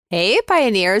Hey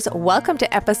Pioneers, welcome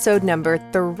to episode number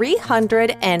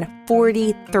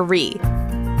 343.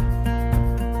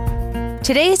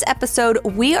 Today's episode,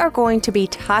 we are going to be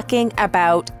talking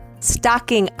about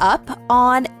stocking up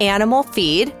on animal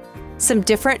feed, some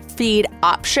different feed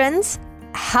options,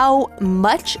 how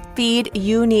much feed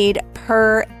you need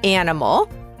per animal,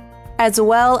 as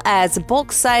well as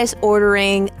bulk size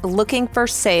ordering, looking for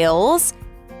sales,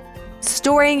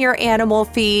 storing your animal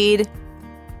feed,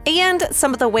 and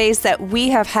some of the ways that we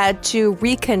have had to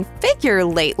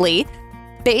reconfigure lately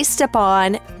based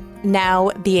upon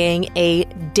now being a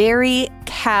dairy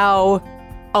cow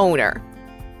owner.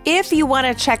 If you want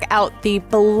to check out the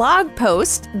blog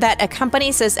post that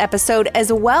accompanies this episode,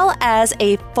 as well as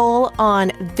a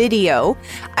full-on video,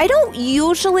 I don't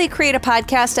usually create a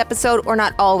podcast episode, or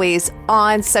not always,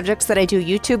 on subjects that I do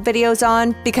YouTube videos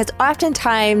on, because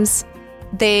oftentimes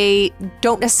they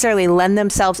don't necessarily lend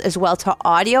themselves as well to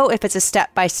audio if it's a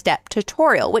step-by-step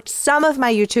tutorial, which some of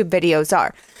my YouTube videos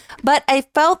are. But I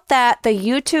felt that the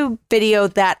YouTube video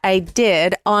that I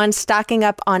did on stocking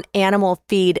up on animal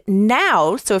feed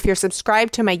now, so if you're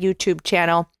subscribed to my YouTube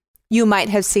channel, you might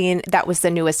have seen that was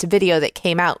the newest video that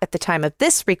came out at the time of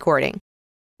this recording.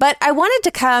 But I wanted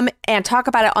to come and talk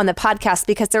about it on the podcast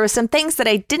because there were some things that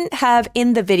I didn't have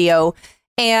in the video,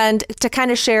 and to kind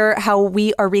of share how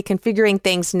we are reconfiguring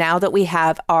things now that we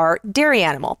have our dairy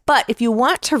animal. But if you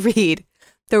want to read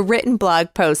the written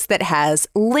blog post that has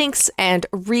links and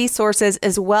resources,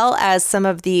 as well as some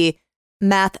of the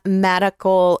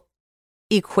mathematical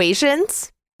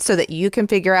equations so that you can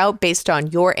figure out based on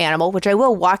your animal, which I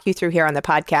will walk you through here on the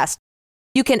podcast,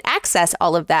 you can access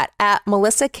all of that at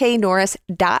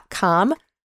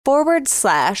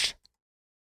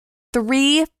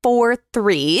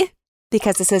melissaknorris.com/343.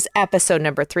 because this is episode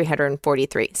number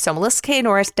 343. So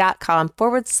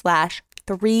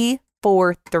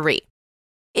melissaknorris.com/343.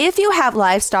 If you have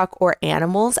livestock or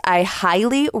animals, I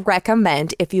highly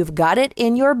recommend, if you've got it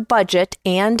in your budget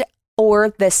and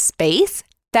or the space,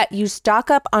 that you stock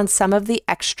up on some of the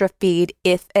extra feed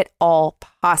if at all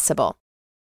possible.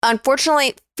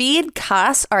 Unfortunately, feed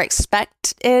costs are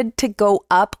expected to go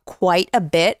up quite a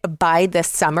bit by the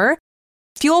summer.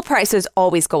 Fuel prices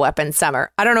always go up in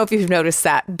summer. I don't know if you've noticed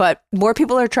that, but more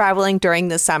people are traveling during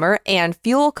the summer, and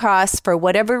fuel costs, for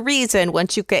whatever reason,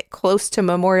 once you get close to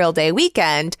Memorial Day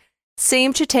weekend,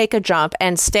 seem to take a jump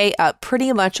and stay up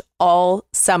pretty much all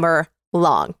summer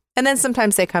long. And then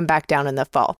sometimes they come back down in the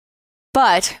fall.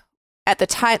 But at the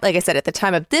time, like I said, at the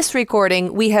time of this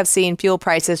recording, we have seen fuel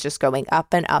prices just going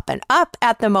up and up and up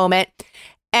at the moment.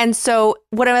 And so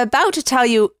what I'm about to tell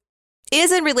you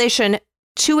is in relation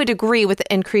to a degree with the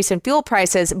increase in fuel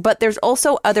prices, but there's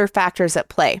also other factors at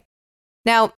play.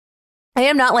 Now, I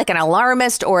am not like an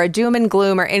alarmist or a doom and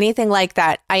gloom or anything like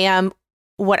that. I am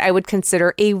what I would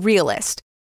consider a realist.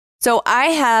 So I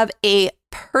have a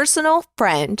personal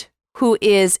friend who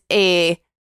is a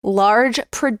large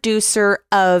producer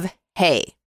of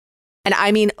hay, and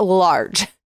I mean large.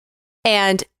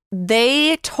 And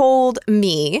they told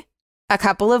me a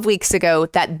couple of weeks ago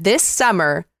that this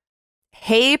summer,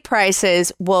 hay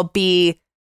prices will be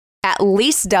at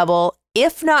least double,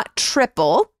 if not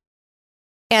triple,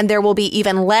 and there will be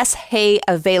even less hay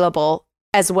available,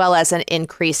 as well as an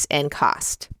increase in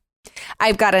cost.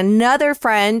 I've got another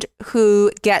friend who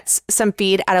gets some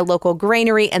feed at a local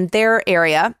granary in their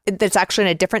area that's actually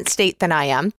in a different state than I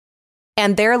am,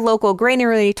 and their local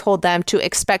granary told them to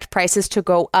expect prices to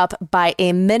go up by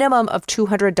a minimum of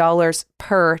 $200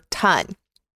 per ton.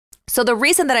 So the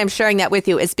reason that I'm sharing that with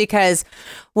you is because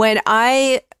when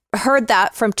I heard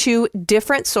that from two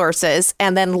different sources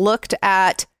and then looked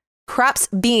at crops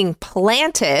being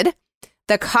planted,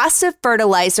 the cost of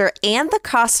fertilizer and the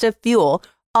cost of fuel,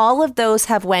 all of those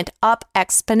have went up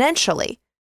exponentially,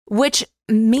 which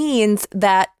means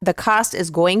that the cost is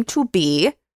going to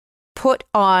be put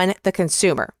on the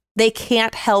consumer. They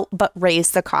can't help but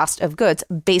raise the cost of goods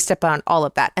based upon all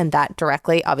of that. And that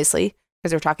directly, obviously,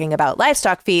 because we're talking about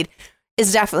livestock feed,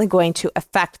 is definitely going to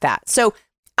affect that. So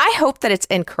I hope that it's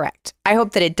incorrect. I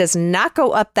hope that it does not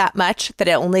go up that much, that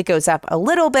it only goes up a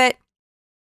little bit.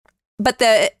 But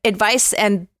the advice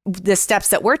and the steps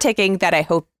that we're taking, that I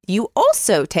hope you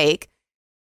also take,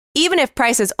 even if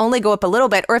prices only go up a little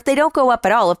bit, or if they don't go up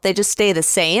at all, if they just stay the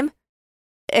same,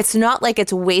 it's not like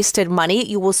it's wasted money.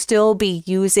 You will still be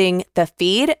using the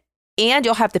feed, and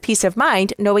you'll have the peace of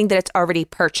mind knowing that it's already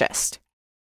purchased.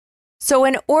 So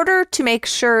in order to make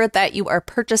sure that you are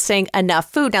purchasing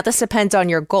enough food, now this depends on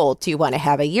your goal. Do you want to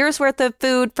have a year's worth of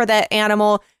food for that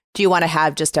animal? Do you want to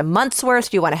have just a month's worth?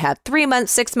 Do you want to have 3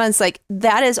 months, 6 months? Like,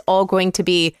 that is all going to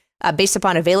be based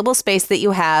upon available space that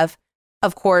you have,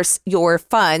 of course, your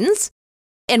funds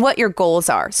and what your goals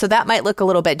are. So that might look a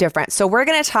little bit different. So we're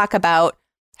going to talk about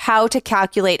how to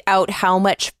calculate out how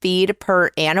much feed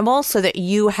per animal so that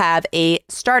you have a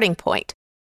starting point.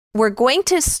 We're going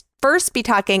to first be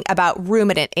talking about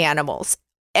ruminant animals.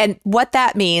 And what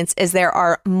that means is there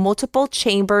are multiple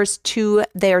chambers to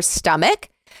their stomach,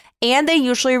 and they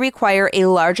usually require a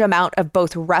large amount of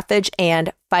both roughage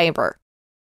and fiber.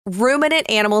 Ruminant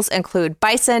animals include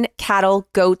bison, cattle,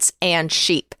 goats, and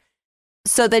sheep.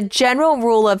 So the general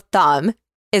rule of thumb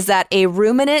is that a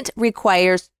ruminant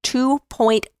requires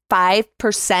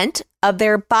 2.5% of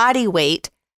their body weight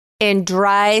in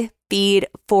dry feed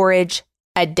forage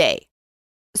a day.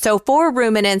 So for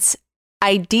ruminants,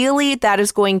 ideally that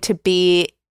is going to be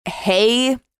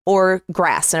hay or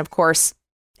grass. And of course,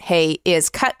 hay is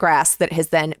cut grass that has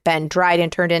then been dried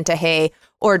and turned into hay,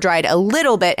 or dried a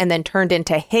little bit and then turned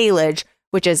into haylage,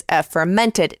 which is a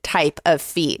fermented type of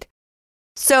feed.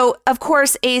 So, of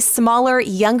course, a smaller,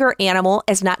 younger animal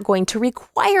is not going to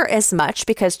require as much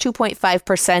because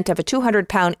 2.5% of a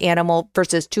 200-pound animal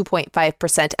versus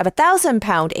 2.5% of a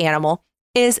 1,000-pound animal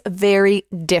is very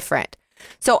different.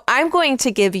 So I'm going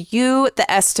to give you the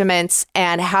estimates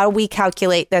and how we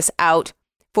calculate this out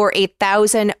for a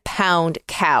 1,000-pound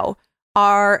cow.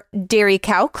 Our dairy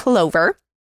cow, Clover,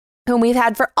 whom we've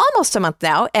had for almost a month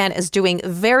now and is doing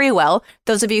very well.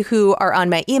 Those of you who are on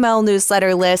my email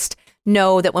newsletter list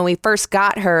know that when we first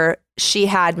got her, she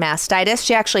had mastitis.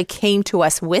 She actually came to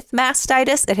us with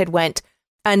mastitis. It had went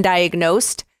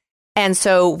undiagnosed. And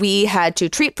so we had to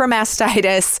treat for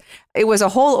mastitis. It was a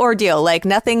whole ordeal, like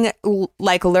nothing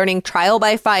like learning trial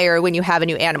by fire when you have a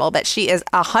new animal. But she is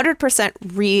 100%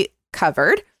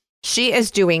 recovered. She is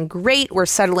doing great. We're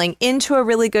settling into a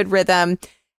really good rhythm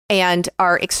and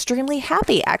are extremely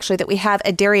happy, actually, that we have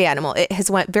a dairy animal. It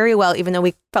has went very well, even though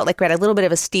we felt like we had a little bit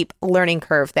of a steep learning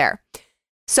curve there.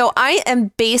 So I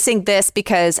am basing this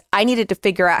because I needed to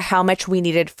figure out how much we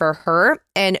needed for her.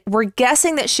 And we're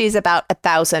guessing that she's about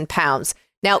 1,000 pounds.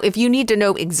 Now, if you need to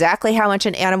know exactly how much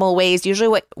an animal weighs,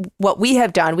 usually what we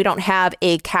have done, we don't have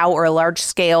a cow or a large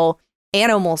scale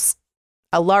animals,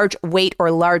 a large weight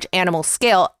or large animal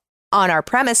scale on our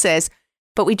premises,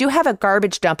 but we do have a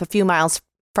garbage dump a few miles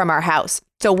from our house.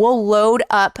 So we'll load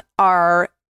up our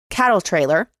cattle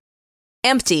trailer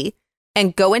empty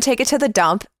and go and take it to the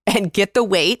dump and get the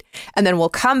weight. And then we'll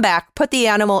come back, put the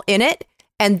animal in it,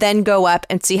 and then go up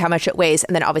and see how much it weighs.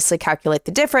 And then obviously calculate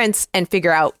the difference and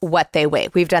figure out what they weigh.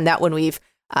 We've done that when we've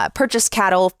purchased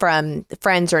cattle from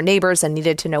friends or neighbors and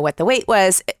needed to know what the weight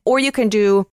was. Or you can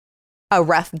do a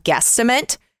rough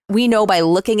guesstimate. We know by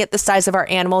looking at the size of our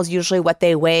animals, usually what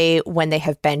they weigh when they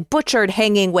have been butchered,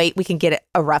 hanging weight, we can get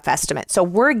a rough estimate. So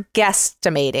we're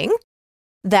guesstimating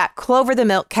that Clover the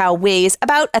milk cow weighs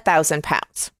about 1,000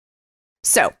 pounds.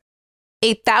 So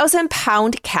a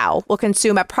 1,000-pound cow will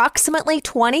consume approximately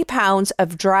 20 pounds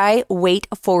of dry weight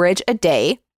forage a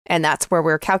day. And that's where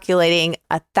we're calculating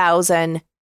 1,000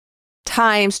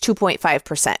 times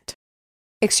 2.5%.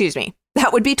 Excuse me,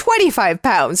 that would be 25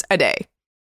 pounds a day.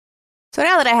 So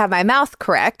now that I have my mouth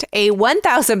correct, a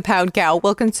 1,000-pound cow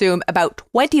will consume about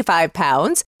 25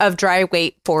 pounds of dry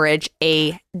weight forage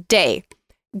a day.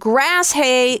 Grass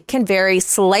hay can vary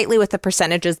slightly with the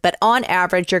percentages, but on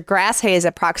average, your grass hay is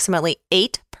approximately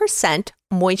 8%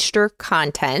 moisture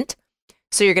content.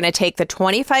 So you're going to take the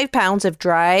 25 pounds of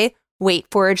dry weight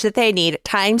forage that they need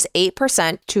times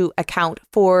 8% to account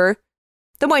for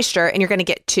the moisture, and you're going to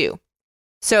get 2.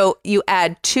 So you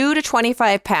add 2 to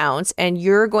 25 pounds, and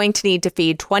you're going to need to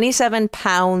feed 27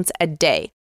 pounds a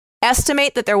day.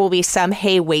 Estimate that there will be some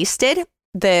hay wasted.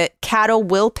 The cattle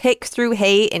will pick through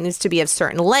hay. It needs to be of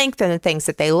certain length and the things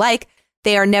that they like.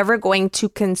 They are never going to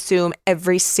consume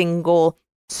every single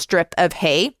strip of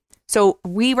hay. So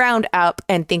we round up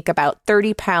and think about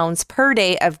 30 pounds per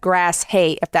day of grass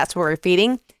hay, if that's what we're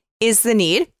feeding, is the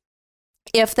need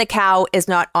if the cow is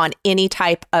not on any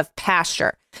type of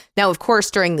pasture. Now, of course,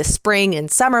 during the spring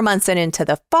and summer months and into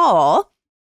the fall,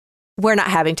 we're not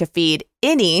having to feed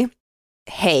any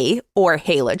hay or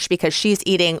haylage because she's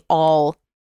eating all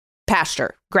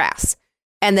pasture grass.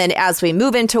 And then as we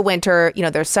move into winter,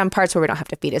 there's some parts where we don't have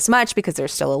to feed as much because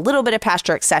there's still a little bit of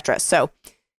pasture, etc. So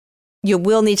you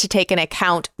will need to take into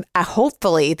account,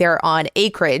 hopefully they're on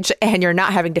acreage and you're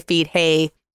not having to feed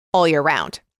hay all year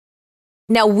round.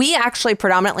 Now, we actually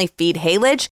predominantly feed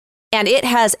haylage, and it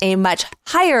has a much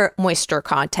higher moisture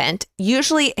content.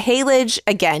 Usually haylage,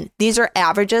 again, these are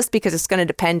averages because it's going to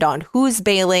depend on who's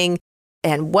baling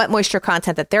and what moisture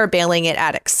content that they're baling it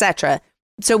at, etc.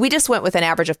 So we just went with an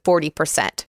average of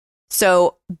 40%.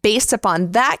 So based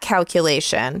upon that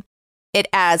calculation, it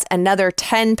adds another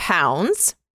 10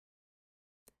 pounds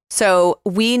So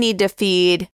we need to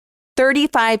feed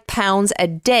 35 pounds a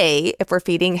day if we're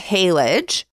feeding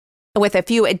haylage, with a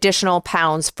few additional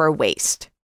pounds for waste.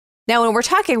 Now, when we're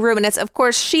talking ruminants, of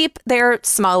course, sheep, they're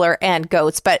smaller, and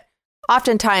goats, but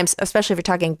oftentimes, especially if you're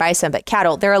talking bison, but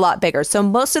cattle, they're a lot bigger. So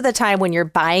most of the time when you're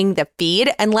buying the feed,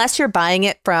 unless you're buying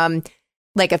it from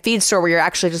like a feed store where you're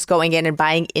actually just going in and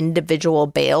buying individual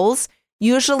bales,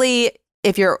 usually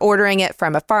if you're ordering it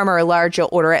from a farmer or large, you'll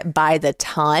order it by the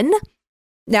ton.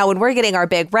 Now, when we're getting our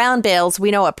big round bales,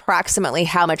 we know approximately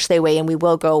how much they weigh, and we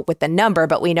will go with the number,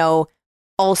 but we know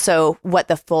also what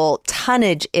the full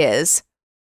tonnage is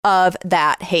of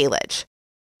that haylage.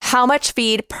 How much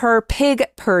feed per pig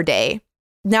per day?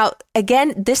 Now,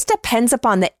 again, this depends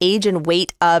upon the age and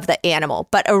weight of the animal,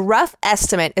 but a rough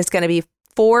estimate is going to be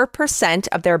 4%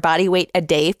 of their body weight a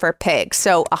day for pigs.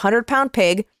 So a 100-pound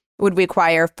pig would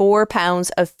require 4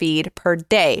 pounds of feed per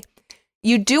day.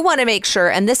 You do want to make sure,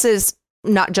 and this is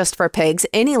not just for pigs,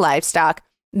 any livestock,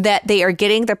 that they are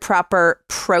getting the proper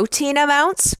protein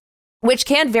amounts, which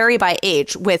can vary by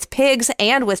age. With pigs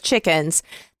and with chickens,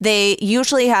 they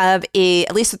usually have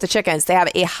at least with the chickens, they have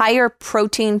a higher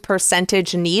protein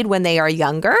percentage need when they are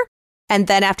younger. And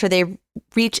then after they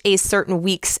reach a certain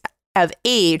weeks of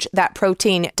age, that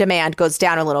protein demand goes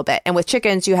down a little bit. And with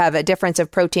chickens, you have a difference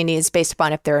of protein needs based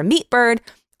upon if they're a meat bird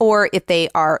or if they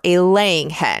are a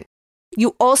laying hen.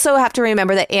 You also have to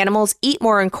remember that animals eat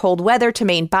more in cold weather to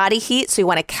maintain body heat, so you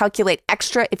want to calculate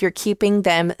extra if you're keeping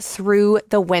them through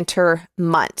the winter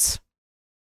months.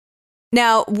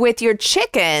 Now, with your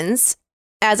chickens,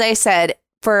 as I said,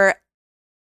 for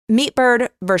meat bird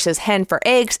versus hen for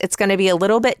eggs, it's going to be a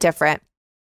little bit different.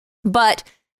 But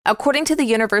according to the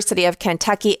University of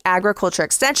Kentucky Agriculture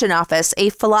Extension Office, a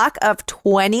flock of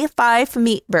 25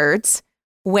 meat birds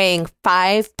weighing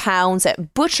 5 pounds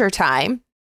at butcher time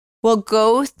will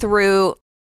go through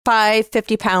 5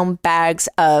 50-pound bags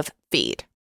of feed.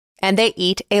 And they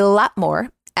eat a lot more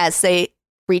as they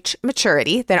reach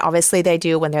maturity than obviously they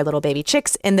do when they're little baby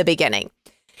chicks in the beginning.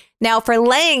 Now, for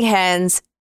laying hens,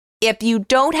 if you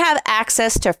don't have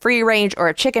access to free range or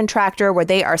a chicken tractor where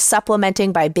they are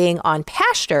supplementing by being on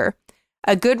pasture,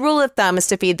 a good rule of thumb is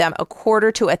to feed them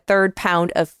 1/4 to 1/3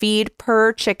 pound of feed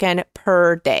per chicken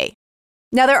per day.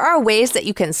 Now, there are ways that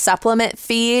you can supplement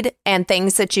feed and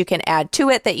things that you can add to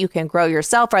it that you can grow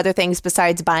yourself, other things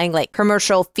besides buying like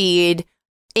commercial feed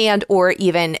and or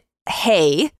even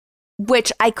hay,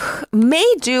 which I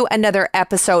may do another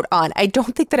episode on. I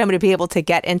don't think that I'm going to be able to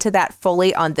get into that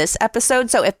fully on this episode.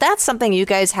 So if that's something you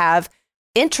guys have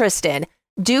interest in,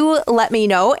 do let me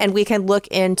know and we can look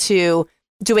into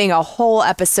doing a whole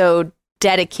episode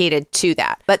dedicated to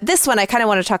that. But this one, I kind of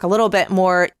want to talk a little bit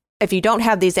more. If you don't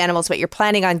have these animals, but you're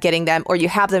planning on getting them, or you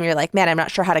have them, you're like, man, I'm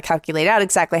not sure how to calculate out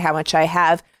exactly how much I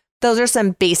have. Those are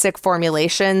some basic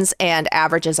formulations and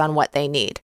averages on what they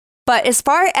need. But as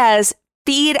far as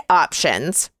feed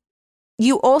options,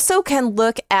 you also can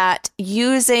look at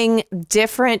using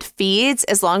different feeds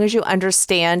as long as you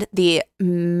understand the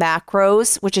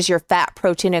macros, which is your fat,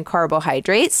 protein, and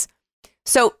carbohydrates.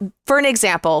 So for an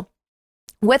example,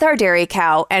 with our dairy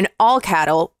cow, and all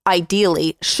cattle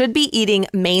ideally should be eating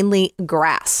mainly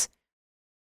grass.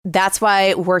 That's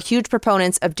why we're huge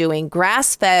proponents of doing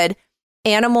grass-fed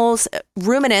animals,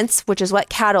 ruminants, which is what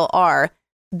cattle are.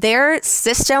 Their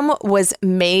system was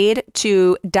made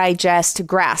to digest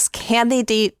grass. Can they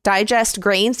digest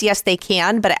grains? Yes, they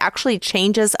can, but it actually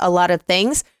changes a lot of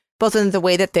things, both in the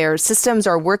way that their systems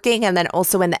are working and then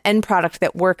also in the end product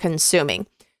that we're consuming.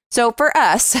 So for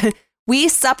us, we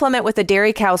supplement with the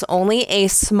dairy cows only a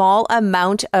small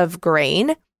amount of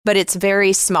grain, but it's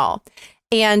very small.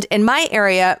 And in my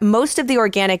area, most of the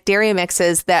organic dairy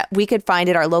mixes that we could find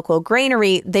at our local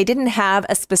granary, they didn't have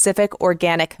a specific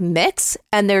organic mix,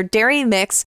 and their dairy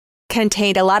mix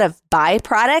contained a lot of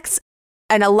byproducts,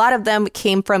 and a lot of them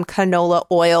came from canola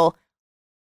oil.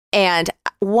 And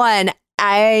one,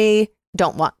 I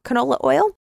don't want canola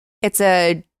oil. It's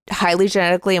a highly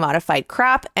genetically modified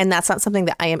crop, and that's not something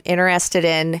that I am interested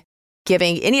in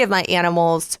giving any of my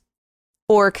animals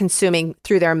or consuming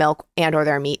through their milk and or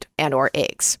their meat and or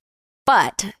eggs.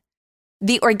 But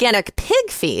the organic pig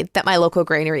feed that my local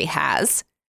granary has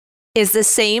is the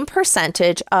same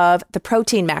percentage of the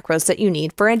protein macros that you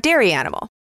need for a dairy animal.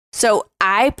 So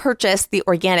I purchased the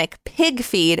organic pig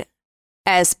feed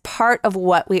as part of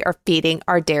what we are feeding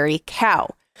our dairy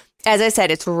cow. As I said,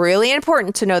 it's really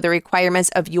important to know the requirements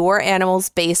of your animal's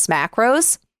base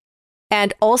macros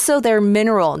and also their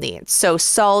mineral needs. So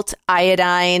salt,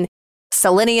 iodine,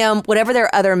 selenium, whatever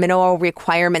their other mineral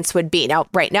requirements would be. Now,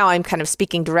 right now, I'm kind of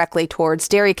speaking directly towards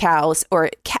dairy cows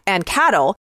and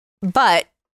cattle, but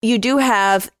you do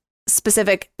have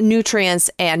specific nutrients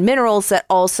and minerals that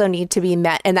also need to be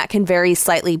met, and that can vary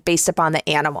slightly based upon the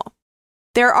animal.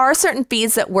 There are certain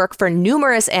feeds that work for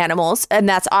numerous animals, and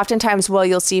that's oftentimes what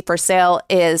you'll see for sale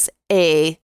is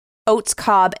a oats,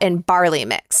 cob, and barley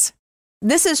mix.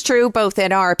 This is true both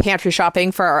in our pantry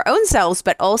shopping for our own selves,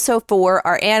 but also for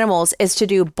our animals, is to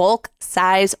do bulk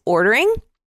size ordering.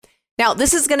 Now,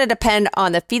 this is going to depend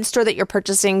on the feed store that you're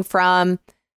purchasing from.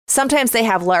 Sometimes they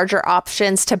have larger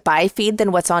options to buy feed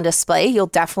than what's on display. You'll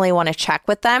definitely want to check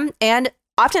with them. And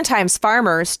oftentimes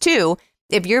farmers too,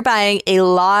 if you're buying a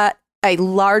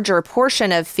larger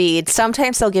portion of feed,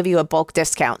 sometimes they'll give you a bulk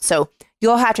discount. So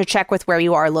you'll have to check with where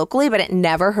you are locally, but it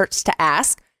never hurts to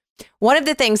ask. One of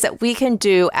the things that we can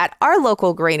do at our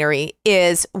local granary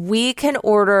is we can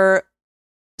order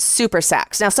super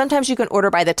sacks. Now, sometimes you can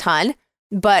order by the ton,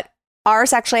 but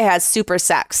ours actually has super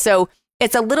sacks. So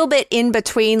it's a little bit in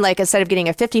between, like instead of getting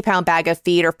a 50-pound bag of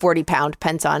feed or 40-pound,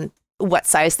 depends on what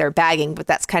size they're bagging, but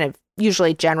that's kind of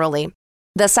usually generally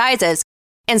the sizes.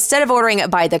 Instead of ordering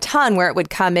it by the ton where it would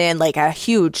come in like a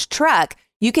huge truck,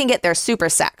 you can get their super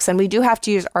sacks. And we do have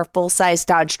to use our full-size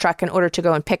Dodge truck in order to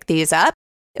go and pick these up.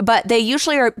 But they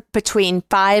usually are between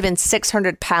 500 and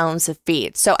 600 pounds of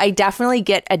feed. So I definitely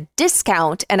get a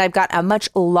discount, and I've got a much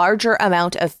larger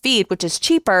amount of feed, which is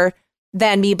cheaper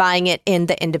than me buying it in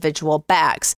the individual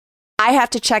bags. I have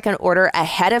to check an order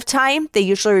ahead of time. They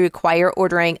usually require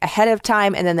ordering ahead of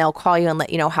time, and then they'll call you and let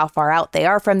you know how far out they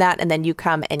are from that, and then you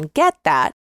come and get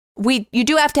that. You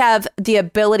do have to have the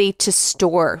ability to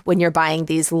store when you're buying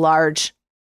these large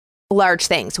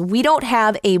things. We don't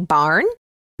have a barn,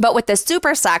 but with the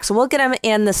super sacks, we'll get them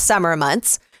in the summer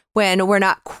months when we're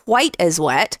not quite as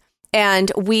wet,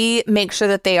 and we make sure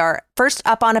that they are first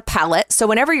up on a pallet. So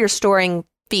whenever you're storing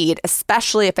feed,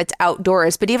 especially if it's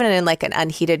outdoors, but even in like an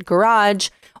unheated garage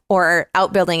or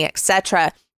outbuilding,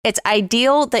 etc., it's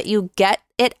ideal that you get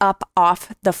it up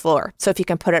off the floor. So if you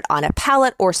can put it on a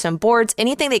pallet or some boards,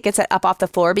 anything that gets it up off the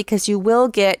floor, because you will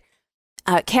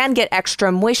can get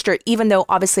extra moisture, even though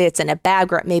obviously it's in a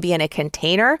bag or it may be in a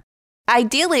container.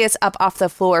 Ideally, it's up off the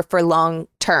floor for long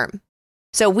term.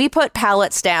 So we put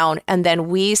pallets down, and then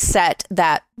we set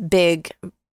that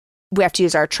we have to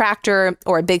use our tractor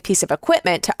or a big piece of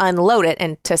equipment to unload it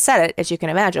and to set it, as you can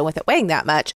imagine, with it weighing that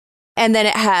much. And then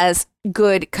it has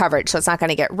good coverage. So it's not going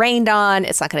to get rained on.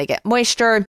 It's not going to get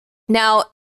moisture. Now,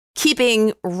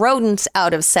 keeping rodents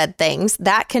out of said things,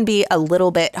 that can be a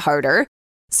little bit harder.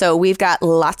 So we've got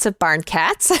lots of barn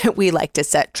cats. We like to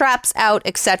set traps out,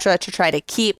 etc., to try to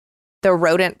keep the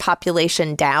rodent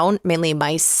population down, mainly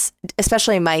mice,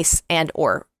 especially mice and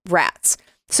or rats.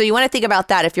 So you want to think about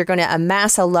that. If you're going to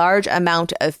amass a large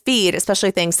amount of feed,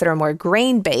 especially things that are more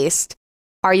grain-based,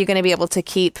 are you going to be able to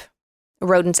keep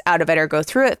rodents out of it or go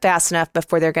through it fast enough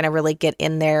before they're going to really get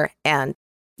in there and,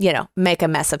 make a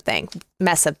mess of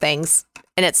things?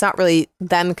 And it's not really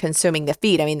them consuming the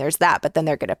feed. I mean, there's that, but then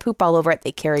they're going to poop all over it.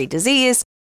 They carry disease,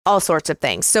 all sorts of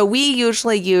things. So we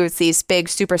usually use these big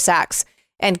super sacks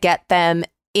and get them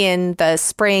in the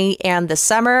spring and the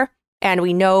summer. And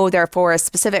we know they're for a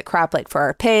specific crop, like for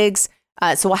our pigs.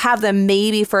 So we'll have them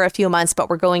maybe for a few months, but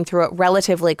we're going through it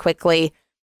relatively quickly.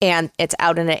 And it's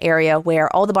out in an area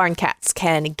where all the barn cats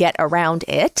can get around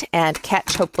it and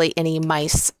catch hopefully any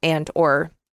mice and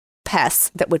or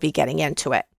pests that would be getting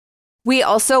into it. We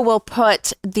also will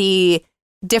put the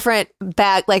different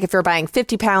bag, like if you're buying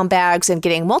 50-pound bags and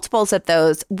getting multiples of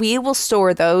those, we will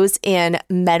store those in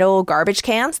metal garbage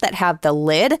cans that have the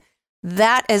lid.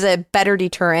 That is a better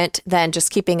deterrent than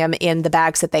just keeping them in the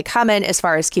bags that they come in, as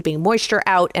far as keeping moisture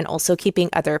out and also keeping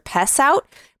other pests out.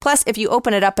 Plus, if you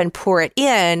open it up and pour it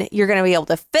in, you're going to be able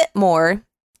to fit more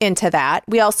into that.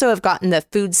 We also have gotten the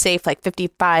food safe, like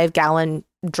 55-gallon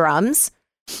drums,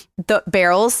 the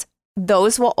barrels.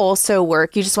 Those will also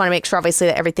work. You just want to make sure, obviously,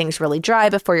 that everything's really dry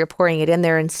before you're pouring it in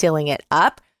there and sealing it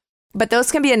up. But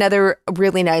those can be another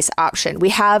really nice option. We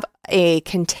have a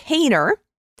container,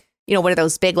 one of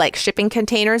those big like shipping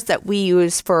containers that we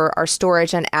use for our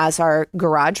storage and as our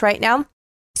garage right now.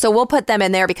 So we'll put them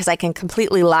in there because I can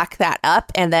completely lock that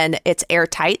up, and then it's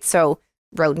airtight so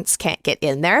rodents can't get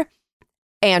in there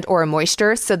and or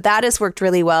moisture. So that has worked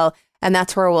really well. And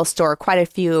that's where we'll store quite a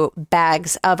few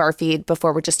bags of our feed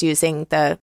before we're just using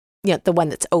the one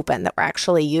that's open that we're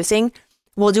actually using.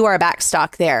 We'll do our back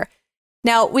stock there.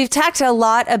 Now, we've talked a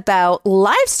lot about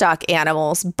livestock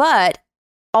animals, but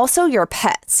also your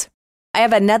pets. I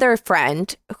have another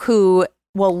friend who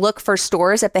will look for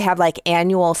stores if they have like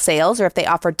annual sales or if they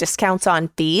offer discounts on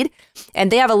feed.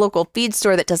 And they have a local feed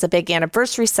store that does a big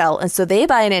anniversary sale. And so they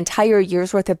buy an entire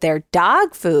year's worth of their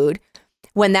dog food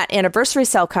when that anniversary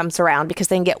sale comes around, because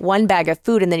they can get one bag of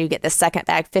food and then you get the second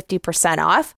bag 50%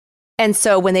 off. And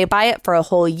so when they buy it for a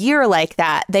whole year like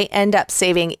that, they end up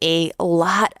saving a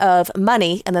lot of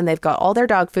money, and then they've got all their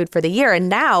dog food for the year. And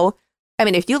now, I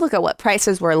mean, if you look at what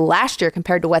prices were last year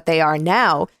compared to what they are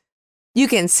now, you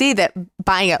can see that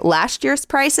buying at last year's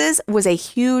prices was a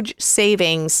huge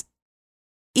savings,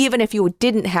 even if you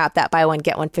didn't have that buy one,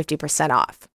 get one 50%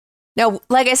 off. Now,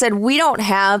 like I said, we don't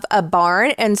have a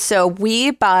barn, and so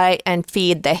we buy and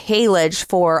feed the haylage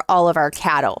for all of our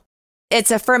cattle. It's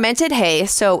a fermented hay,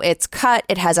 so it's cut,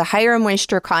 it has a higher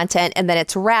moisture content, and then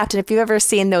it's wrapped. And if you've ever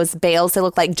seen those bales that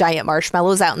look like giant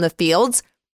marshmallows out in the fields,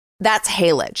 that's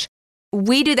haylage.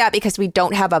 We do that because we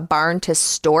don't have a barn to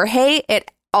store hay.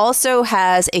 It also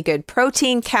has a good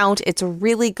protein count. It's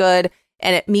really good,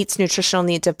 and it meets nutritional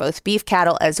needs of both beef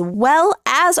cattle as well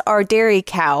as our dairy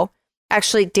cow.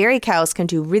 Actually, dairy cows can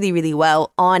do really, really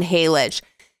well on haylage.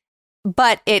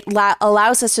 But it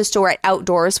allows us to store it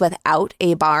outdoors without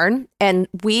a barn. And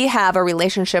we have a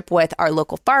relationship with our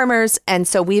local farmers. And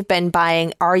so we've been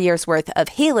buying our year's worth of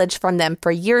haylage from them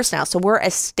for years now. So we're a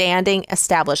standing,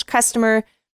 established customer.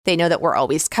 They know that we're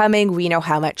always coming. We know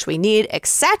how much we need,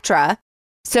 etc.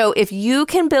 So if you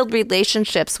can build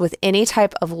relationships with any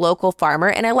type of local farmer,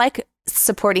 and I like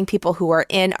supporting people who are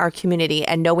in our community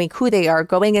and knowing who they are,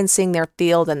 going and seeing their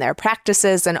field and their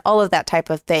practices and all of that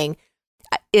type of thing,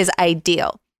 is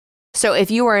ideal. So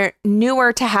if you are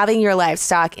newer to having your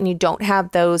livestock and you don't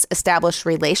have those established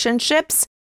relationships,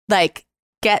 like,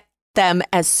 get them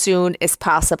as soon as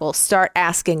possible. Start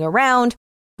asking around,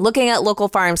 looking at local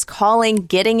farms, calling,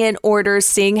 getting in orders,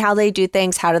 seeing how they do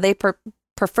things, how do they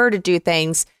prefer to do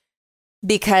things.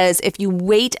 Because if you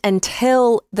wait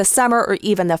until the summer or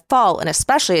even the fall, and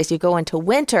especially as you go into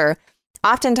winter,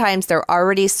 oftentimes they're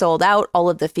already sold out. All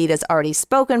of the feed is already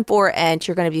spoken for, and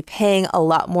you're going to be paying a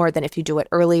lot more than if you do it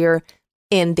earlier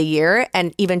in the year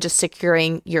and even just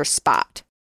securing your spot.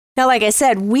 Now, like I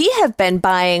said, we have been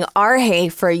buying our hay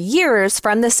for years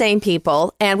from the same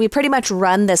people, and we pretty much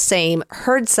run the same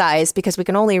herd size because we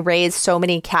can only raise so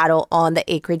many cattle on the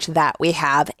acreage that we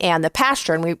have and the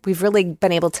pasture. And we've really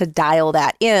been able to dial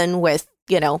that in with,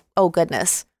 oh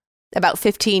goodness, about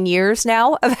 15 years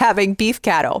now of having beef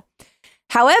cattle.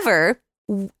 However,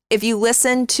 if you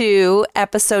listen to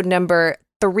episode number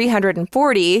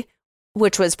 340,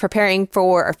 which was preparing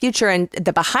for our future, and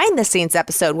the behind the scenes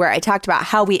episode where I talked about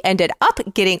how we ended up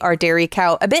getting our dairy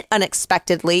cow a bit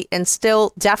unexpectedly, and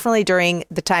still definitely during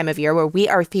the time of year where we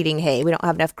are feeding hay, we don't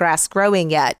have enough grass growing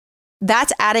yet.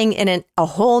 That's adding in a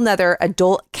whole nother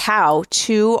adult cow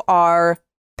to our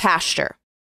pasture.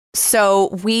 So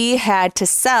we had to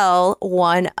sell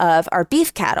one of our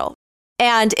beef cattle.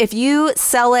 And if you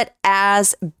sell it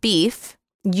as beef,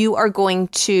 you are going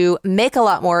to make a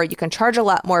lot more. You can charge a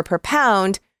lot more per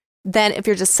pound than if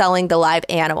you're just selling the live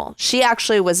animal. She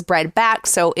actually was bred back.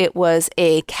 So it was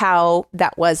a cow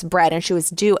that was bred, and she was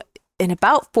due in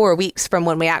about 4 weeks from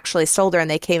when we actually sold her,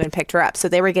 and they came and picked her up. So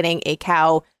they were getting a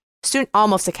cow, soon,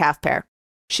 almost a calf pair.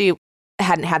 She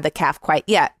hadn't had the calf quite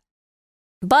yet.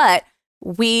 But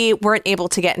we weren't able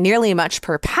to get nearly much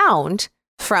per pound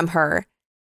from her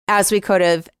as we could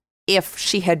have if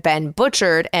she had been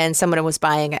butchered and someone was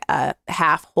buying a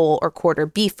half, whole, or quarter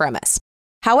beef from us.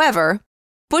 However,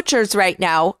 butchers right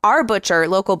now, our butcher,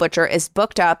 local butcher, is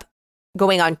booked up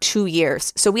going on 2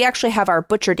 years. So we actually have our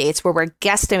butcher dates where we're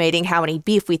guesstimating how many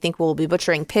beef we think we'll be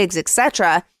butchering, pigs,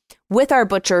 etc., with our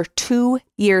butcher 2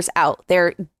 years out.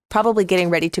 They're probably getting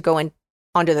ready to go in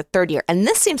onto the third year. And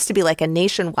this seems to be like a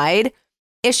nationwide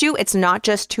issue. It's not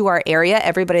just to our area.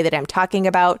 Everybody that I'm talking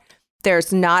about,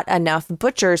 there's not enough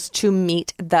butchers to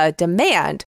meet the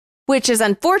demand, which is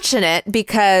unfortunate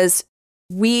because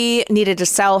we needed to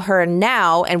sell her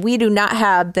now, and we do not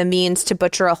have the means to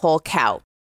butcher a whole cow.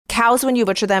 Cows, when you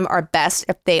butcher them, are best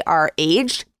if they are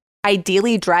aged,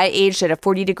 ideally dry aged at a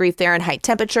 40-degree Fahrenheit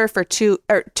temperature for 2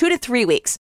 to 3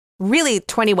 weeks. Really,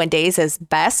 21 days is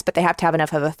best, but they have to have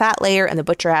enough of a fat layer, and the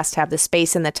butcher has to have the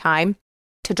space and the time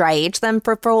to dry age them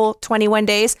for full 21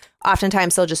 days.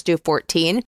 Oftentimes, they'll just do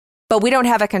 14. But we don't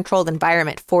have a controlled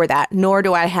environment for that, nor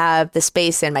do I have the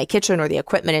space in my kitchen or the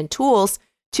equipment and tools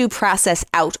to process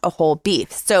out a whole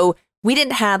beef. So we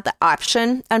didn't have the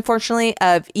option, unfortunately,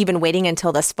 of even waiting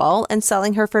until this fall and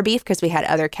selling her for beef because we had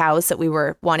other cows that we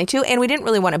were wanting to, and we didn't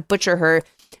really want to butcher her.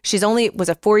 She's was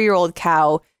a 4-year-old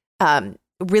cow,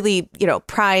 really,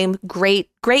 prime,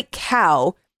 great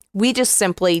cow. We just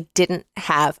simply didn't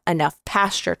have enough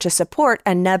pasture to support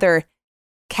another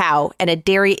cow and a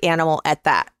dairy animal at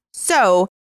that. So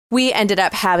we ended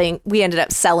up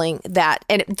selling that.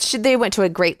 And they went to a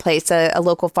great place, a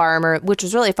local farmer, which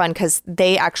was really fun because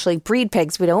they actually breed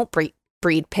pigs. We don't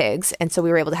breed pigs. And so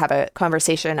we were able to have a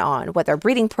conversation on what their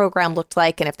breeding program looked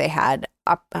like and if they had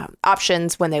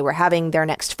options when they were having their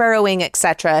next farrowing,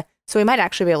 etc. So we might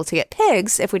actually be able to get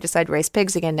pigs if we decide to raise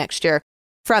pigs again next year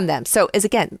from them. So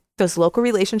again, those local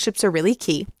relationships are really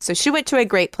key. So she went to a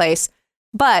great place.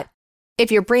 But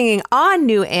if you're bringing on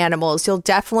new animals, you'll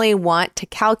definitely want to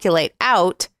calculate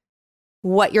out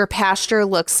what your pasture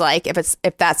looks like,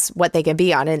 if that's what they can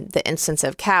be on in the instance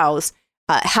of cows.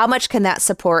 How much can that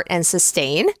support and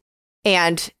sustain?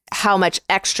 And how much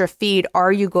extra feed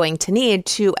are you going to need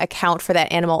to account for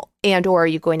that animal? And or are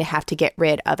you going to have to get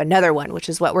rid of another one, which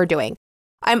is what we're doing.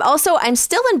 I'm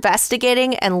still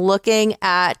investigating and looking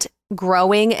at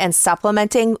growing and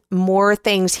supplementing more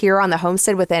things here on the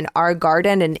homestead within our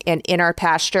garden and in our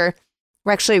pasture.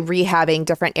 We're actually rehabbing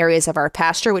different areas of our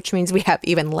pasture, which means we have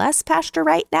even less pasture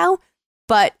right now,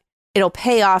 but it'll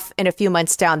pay off in a few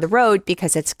months down the road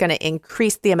because it's going to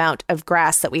increase the amount of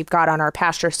grass that we've got on our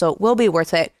pasture. So it will be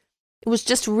worth it. It was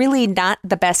just really not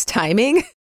the best timing.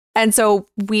 And so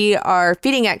we are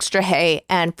feeding extra hay.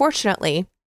 And fortunately,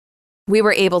 we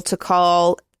were able to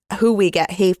call who we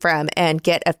get hay from and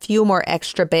get a few more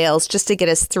extra bales just to get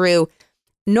us through.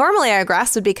 Normally, our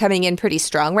grass would be coming in pretty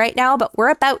strong right now, but we're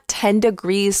about 10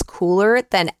 degrees cooler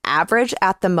than average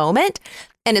at the moment.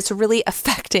 And it's really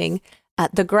affecting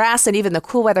the grass and even the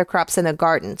cool weather crops in the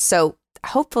garden. So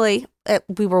hopefully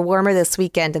we were warmer this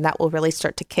weekend and that will really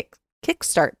start to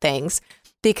kickstart things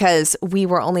because we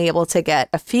were only able to get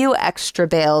a few extra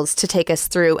bales to take us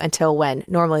through until when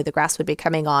normally the grass would be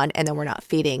coming on and then we're not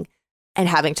feeding and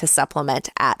having to supplement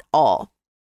at all.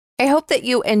 I hope that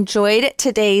you enjoyed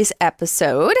today's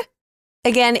episode.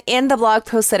 Again, in the blog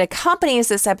post that accompanies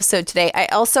this episode today, I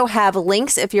also have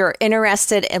links if you're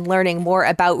interested in learning more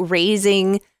about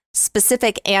raising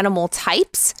specific animal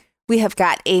types. We have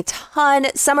got a ton.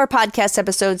 Some are podcast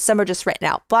episodes, some are just written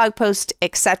out blog posts,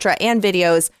 etc., and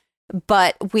videos.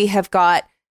 But we have got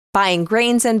buying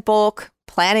grains in bulk,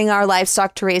 planning our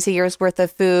livestock to raise a year's worth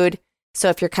of food. So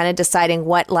if you're kind of deciding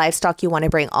what livestock you want to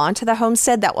bring onto the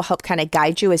homestead, that will help kind of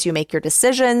guide you as you make your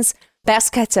decisions.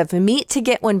 Best cuts of meat to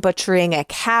get when butchering a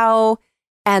cow.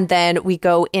 And then we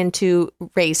go into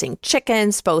raising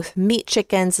chickens, both meat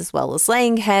chickens as well as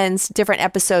laying hens, different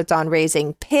episodes on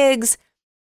raising pigs,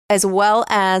 as well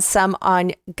as some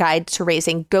on guides to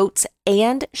raising goats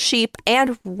and sheep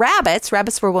and rabbits.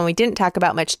 Rabbits were one we didn't talk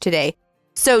about much today.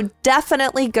 So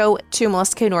definitely go to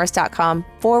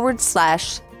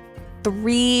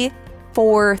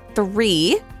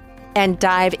melissaknorris.com/343 and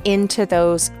dive into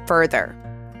those further.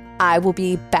 I will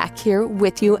be back here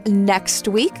with you next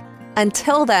week.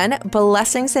 Until then,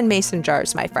 blessings in mason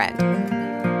jars, my friend.